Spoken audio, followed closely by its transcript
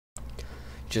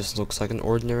just looks like an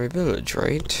ordinary village,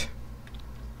 right?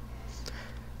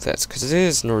 That's because it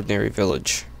is an ordinary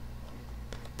village.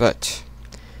 But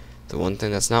the one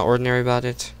thing that's not ordinary about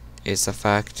it is the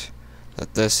fact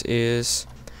that this is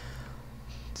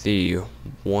the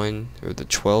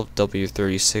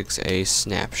 12W36A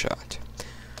snapshot.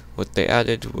 What they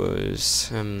added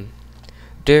was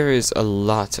there is a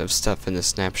lot of stuff in the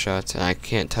snapshot, and I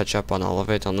can't touch up on all of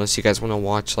it unless you guys want to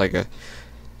watch like a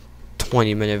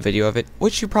 20-minute video of it,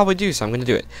 which you probably do, so I'm gonna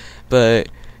do it. But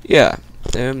yeah,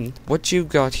 what you've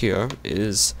got here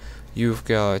is you've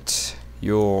got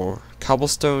your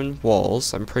cobblestone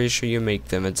walls. I'm pretty sure you make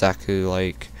them exactly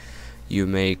like you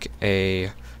make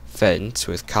a fence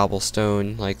with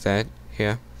cobblestone like that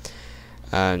here,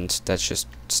 and that's just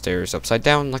stairs upside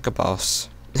down like a boss.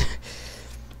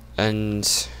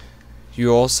 And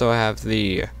you also have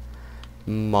the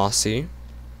mossy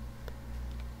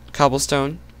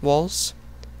cobblestone walls.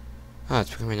 Ah,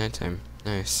 it's becoming nighttime.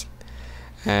 Nice.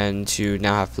 And you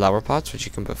now have flower pots, which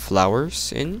you can put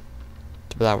flowers in.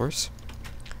 Flowers.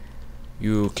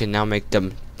 You can now make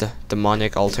the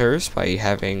demonic altars by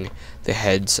having the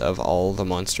heads of all the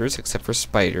monsters except for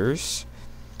spiders.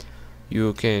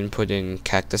 You can put in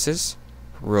cactuses,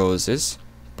 roses,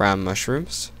 brown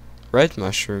mushrooms, red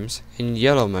mushrooms, and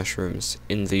yellow mushrooms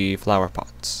in the flower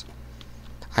pots.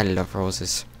 I love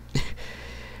roses.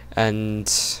 And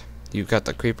you've got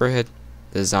the creeper head,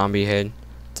 the zombie head,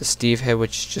 the Steve head,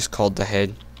 which is just called the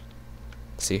head.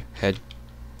 See, head.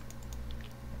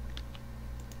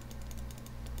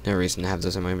 No reason to have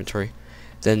those in my inventory.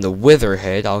 Then the wither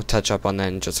head, I'll touch up on that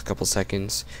in just a couple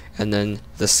seconds. And then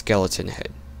the skeleton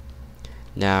head.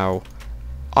 Now,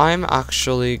 I'm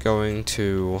actually going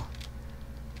to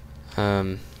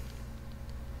now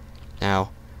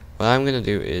what I'm gonna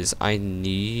do is I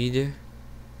need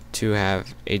to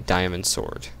have a diamond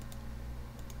sword.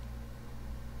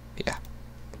 Yeah.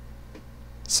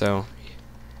 So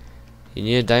you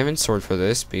need a diamond sword for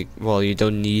this. Well, you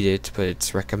don't need it, but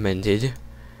it's recommended.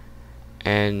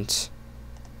 And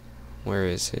where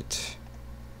is it?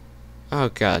 Oh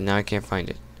god, now I can't find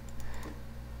it.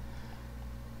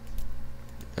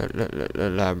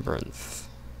 Labyrinth.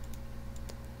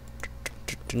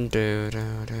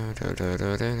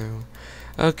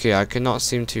 Okay, I cannot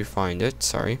seem to find it,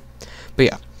 sorry. But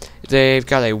yeah, they've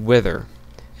got a wither.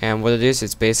 And what it is,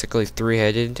 it's basically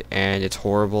three-headed, and it's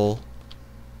horrible.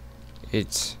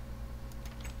 It's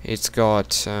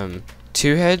got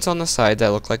two heads on the side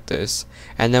that look like this,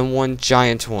 and then one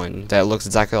giant one that looks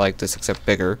exactly like this except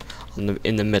bigger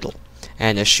in the middle.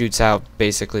 And it shoots out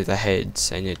basically the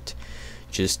heads, and it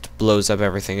just blows up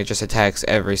everything. It just attacks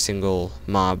every single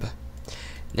mob.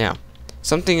 Now,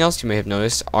 something else you may have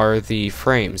noticed are the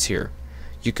frames here.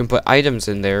 You can put items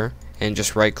in there and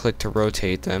just right click to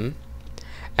rotate them.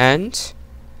 And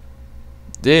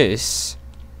this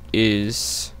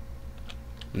is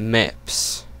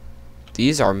maps.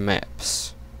 These are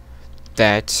maps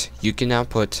that you can now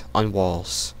put on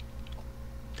walls.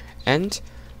 And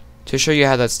to show you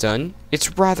how that's done,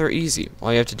 it's rather easy.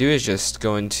 All you have to do is just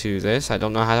go into this. I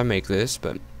don't know how to make this,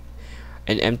 but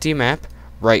an empty map,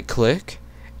 right click,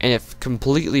 and it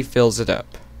completely fills it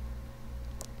up.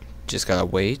 Just gotta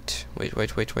wait,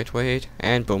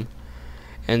 and boom.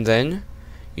 And then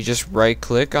you just right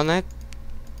click on that.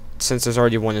 Since there's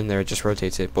already one in there, it just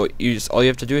rotates it. But all you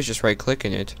have to do is just right click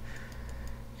in it,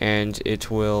 and it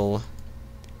will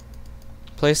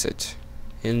place it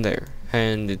in there.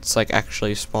 And it's like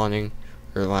actually spawning,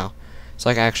 or wow, it's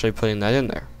like actually putting that in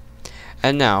there.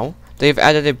 And now they've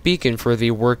added a beacon for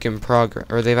the work in progress,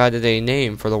 or they've added a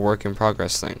name for the work in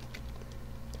progress thing.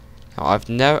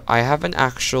 Now I haven't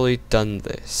actually done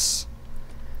this,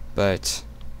 but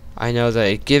I know that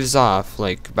it gives off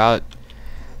like about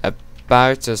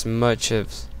as much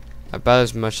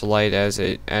light as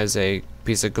a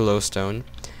piece of glowstone.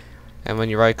 And when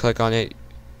you right click on it,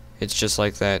 it's just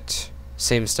like that.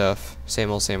 Same stuff,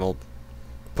 same old.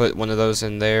 Put one of those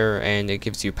in there and it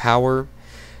gives you power.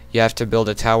 You have to build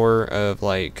a tower of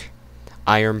like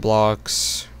iron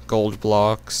blocks, gold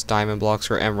blocks, diamond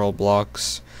blocks, or emerald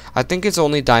blocks. I think it's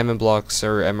only diamond blocks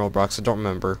or emerald blocks, I don't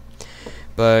remember.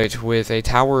 But with a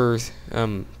tower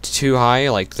too high,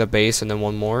 like the base and then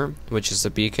one more, which is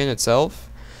the beacon itself,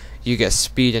 you get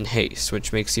speed and haste,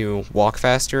 which makes you walk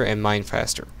faster and mine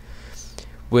faster.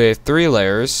 With 3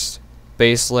 layers,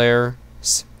 base layer,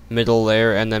 middle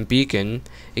layer, and then beacon,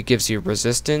 it gives you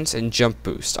resistance and jump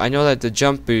boost. I know that the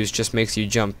jump boost just makes you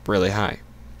jump really high.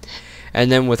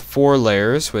 And then with 4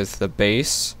 layers, with the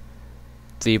base,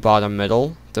 the bottom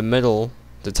middle,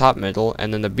 the top middle,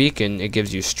 and then the beacon, it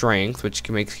gives you strength, which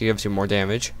gives you more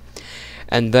damage.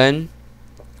 And then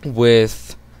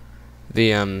with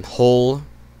the whole,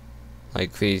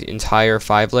 like the entire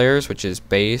 5 layers, which is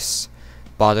base,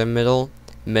 bottom, middle,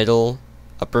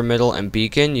 upper middle, and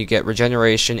beacon, you get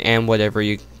regeneration and whatever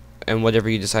you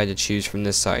decide to choose from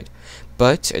this side.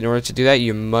 But in order to do that,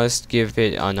 you must give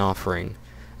it an offering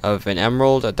of an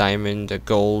emerald, a diamond, a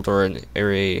gold, or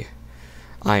a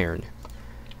iron.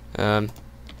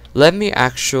 Let me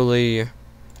actually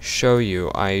show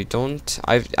you. I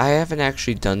haven't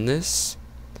actually done this.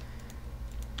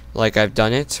 Like, I've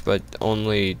done it, but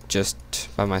only just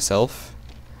by myself.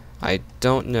 I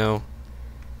don't know.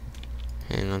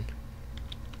 Hang on.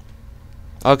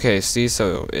 Okay, see,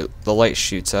 so the light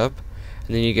shoots up,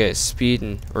 and then you get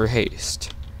speed or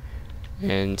haste.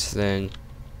 And then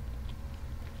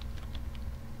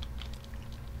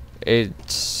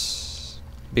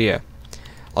but yeah,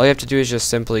 all you have to do is just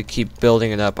simply keep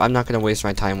building it up. I'm not going to waste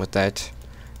my time with that.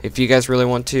 If you guys really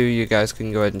want to, you guys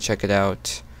can go ahead and check it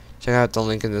out. Check out the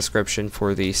link in the description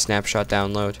for the Snapshot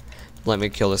download. Let me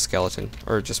kill the skeleton,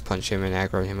 or just punch him and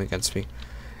aggro him against me,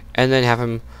 and then have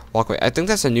him walk away. I think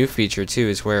that's a new feature too,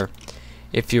 is where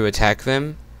if you attack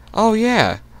them. Oh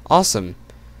yeah, awesome.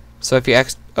 So if you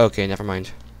okay, never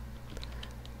mind.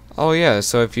 Oh yeah,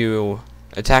 so if you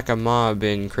attack a mob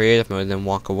in creative mode and then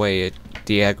walk away, it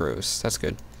de-aggros. That's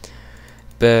good.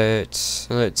 But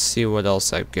let's see what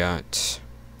else I've got. Let's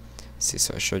see,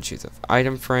 so I showed you the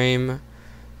item frame,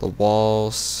 the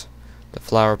walls, the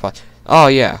flower pot. Oh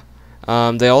yeah,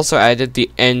 they also added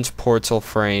the end portal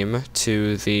frame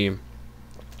to the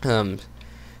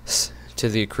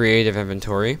creative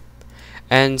inventory,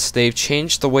 and they've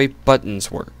changed the way buttons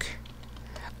work.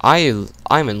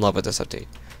 I'm in love with this update.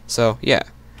 So yeah,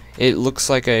 it looks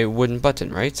like a wooden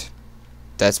button, right?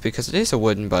 That's because it is a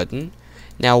wooden button.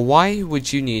 Now, why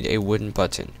would you need a wooden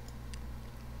button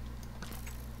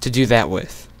to do that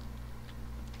with?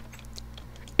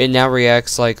 It now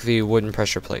reacts like the wooden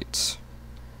pressure plates,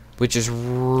 which is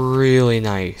really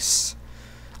nice.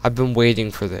 I've been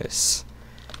waiting for this.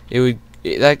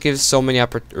 That gives so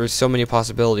many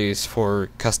possibilities for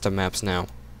custom maps now.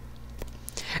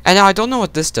 And now I don't know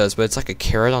what this does, but it's like a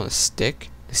carrot on a stick.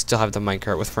 They still have the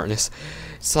minecart with furnace.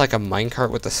 It's like a minecart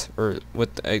with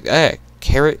a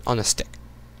carrot on a stick.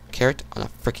 Carrot on a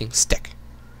freaking stick.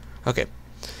 Okay.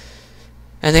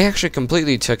 And they actually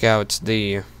completely took out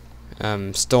the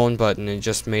stone button and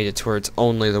just made it to where it's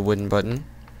only the wooden button.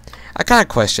 I kind of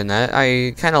question that.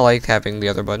 I kind of liked having the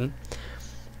other button.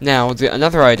 Now,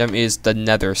 another item is the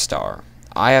nether star.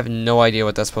 I have no idea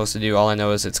what that's supposed to do. All I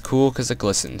know is it's cool because it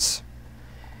glistens.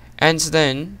 And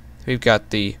then we've got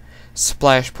the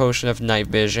splash potion of night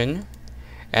vision,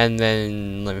 and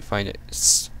then let me find it.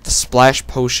 The splash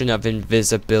potion of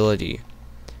invisibility.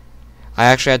 I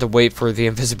actually had to wait for the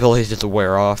invisibility to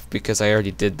wear off because I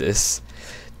already did this.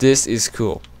 This is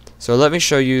cool. So let me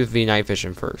show you the night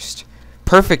vision first.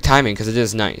 Perfect timing because it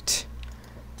is night.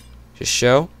 Just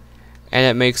show, and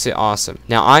it makes it awesome.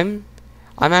 Now I'm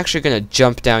actually gonna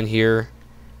jump down here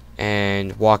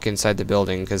and walk inside the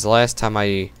building because the last time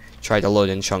I tried to load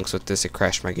in chunks with this, it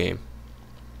crashed my game.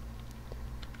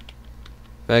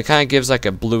 But it kind of gives like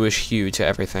a bluish hue to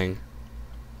everything,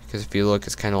 because if you look,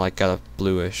 it's kind of like got a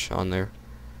bluish on there.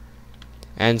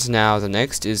 And now the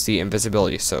next is the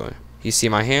invisibility. So you see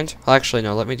my hand? Well, actually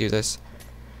no, let me do this.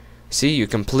 See, you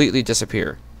completely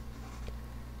disappear.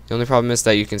 The only problem is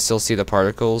that you can still see the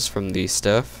particles from the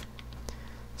stuff,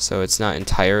 so it's not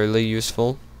entirely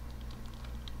useful.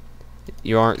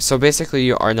 So basically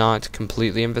you are not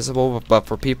completely invisible, but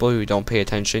for people who don't pay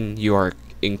attention, you are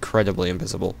incredibly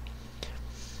invisible.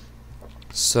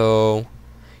 So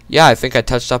yeah, I think I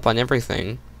touched up on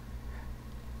everything.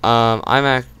 Oh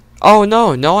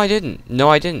no, I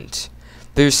didn't.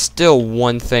 There's still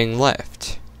one thing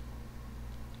left.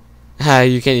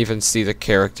 You can't even see the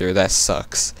character. That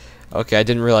sucks. Okay, I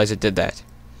didn't realize it did that.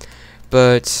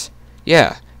 But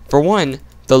yeah, for one,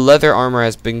 the leather armor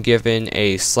has been given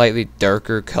a slightly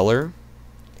darker color.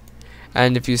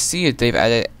 And if you see it, they've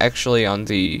added, actually on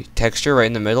the texture right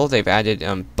in the middle, they've added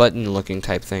button looking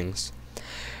type things.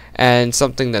 And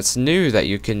something that's new that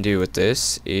you can do with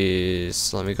this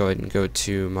is, let me go ahead and go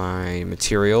to my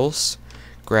materials,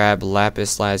 grab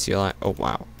lapis lazuli, oh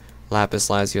wow, lapis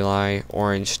lazuli,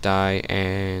 orange dye,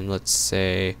 and let's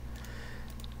say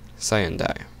cyan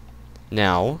dye.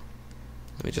 Now,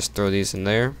 let me just throw these in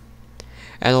there.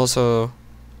 And also,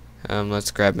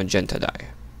 let's grab magenta dye,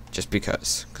 just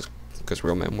because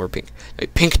real men wear pink.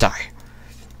 Pink dye,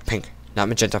 pink, not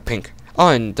magenta, pink. Oh,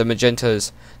 and the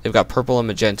magentas, they've got purple and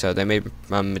magenta. They made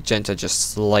magenta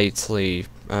just slightly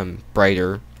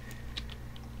brighter.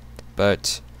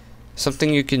 But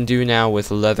something you can do now with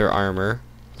leather armor.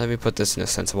 Let me put this in a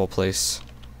sensible place.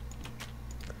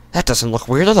 That doesn't look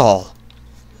weird at all.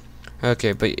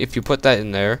 Okay, but if you put that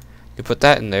in there,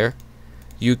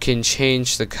 you can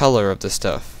change the color of the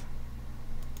stuff.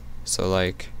 So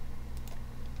like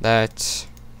that,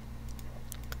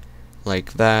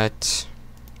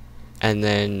 and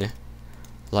then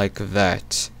like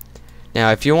that.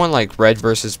 Now if you want like red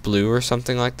versus blue or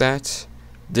something like that,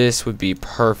 this would be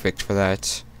perfect for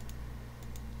that,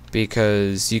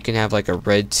 because you can have like a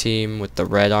red team with the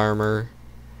red armor,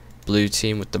 blue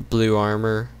team with the blue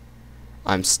armor.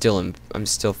 I'm still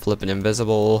flipping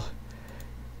invisible.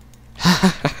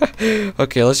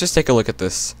 Okay, let's just take a look at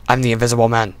this. I'm the Invisible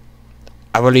Man.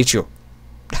 I will eat you.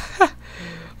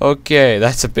 Okay,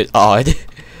 that's a bit odd.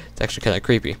 It's actually kind of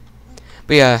creepy.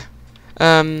 But yeah,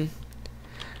 and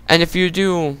if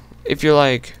you're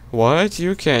like, what?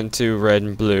 You can't do red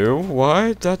and blue?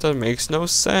 What? That makes no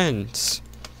sense.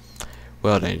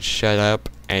 Well then, shut up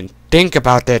and think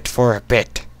about it for a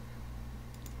bit.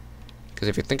 Because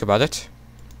if you think about it,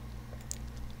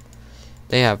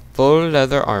 they have full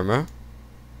leather armor.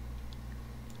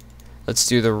 Let's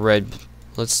do the red.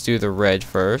 Let's do the red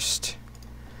first.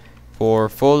 For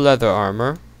full leather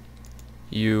armor,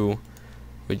 you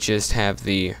would just have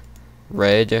the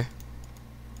red.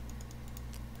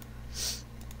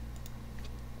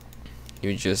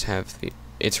 You just have the.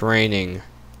 It's raining.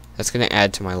 That's gonna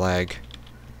add to my lag.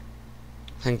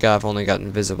 Thank God I've only got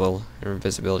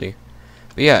invisibility.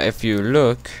 But yeah, if you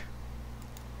look,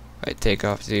 I take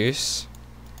off this.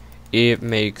 It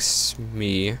makes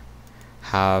me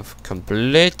have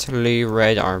completely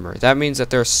red armor. That means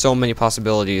that there are so many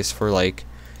possibilities for like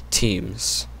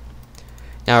teams.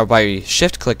 Now by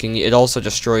shift clicking, it also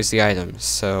destroys the items.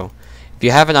 So if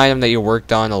you have an item that you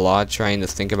worked on a lot trying to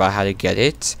think about how to get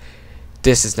it,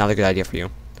 this is not a good idea for you.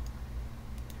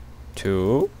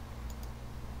 2,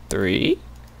 3,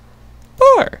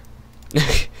 4.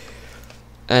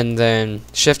 And then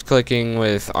shift clicking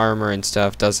with armor and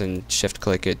stuff doesn't shift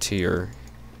click it to your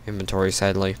inventory,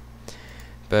 sadly.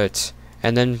 But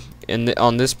and then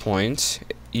on this point,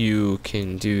 you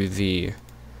can do the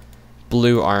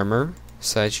blue armor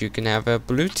so that you can have a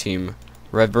blue team,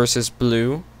 red versus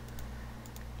blue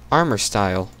armor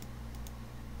style.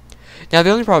 Now the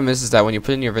only problem is that when you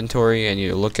put it in your inventory and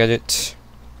you look at it,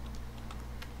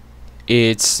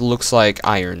 it looks like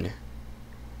iron.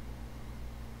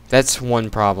 That's one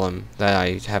problem that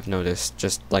I have noticed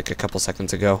just like a couple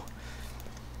seconds ago.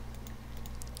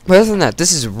 But other than that,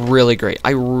 this is really great. I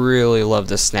really love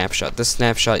this snapshot. This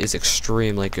snapshot is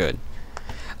extremely good.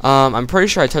 I'm pretty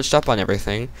sure I touched up on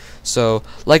everything. So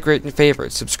like, rate, and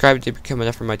favorite. Subscribe to become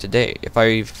enough for my today. If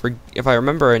I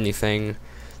remember anything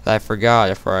that I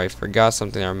forgot, if I forgot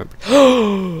something I remember.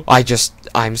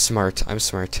 I'm smart. I'm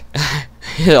smart.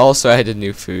 It also added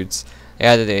new foods. I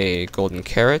added a golden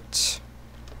carrot,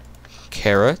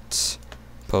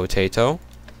 potato,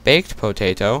 baked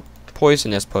potato,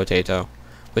 poisonous potato,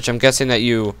 which I'm guessing that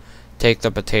you take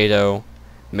the potato,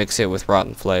 mix it with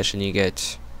rotten flesh, and you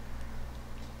get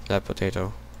that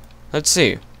potato. Let's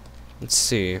see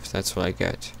if that's what I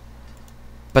get.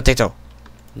 Potato.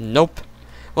 Nope.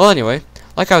 Well, anyway,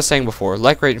 like I was saying before,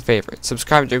 like, rate, and favorite.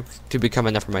 Subscribe to become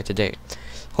enough for my today.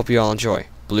 Hope you all enjoy.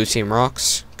 Blue team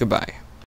rocks. Goodbye.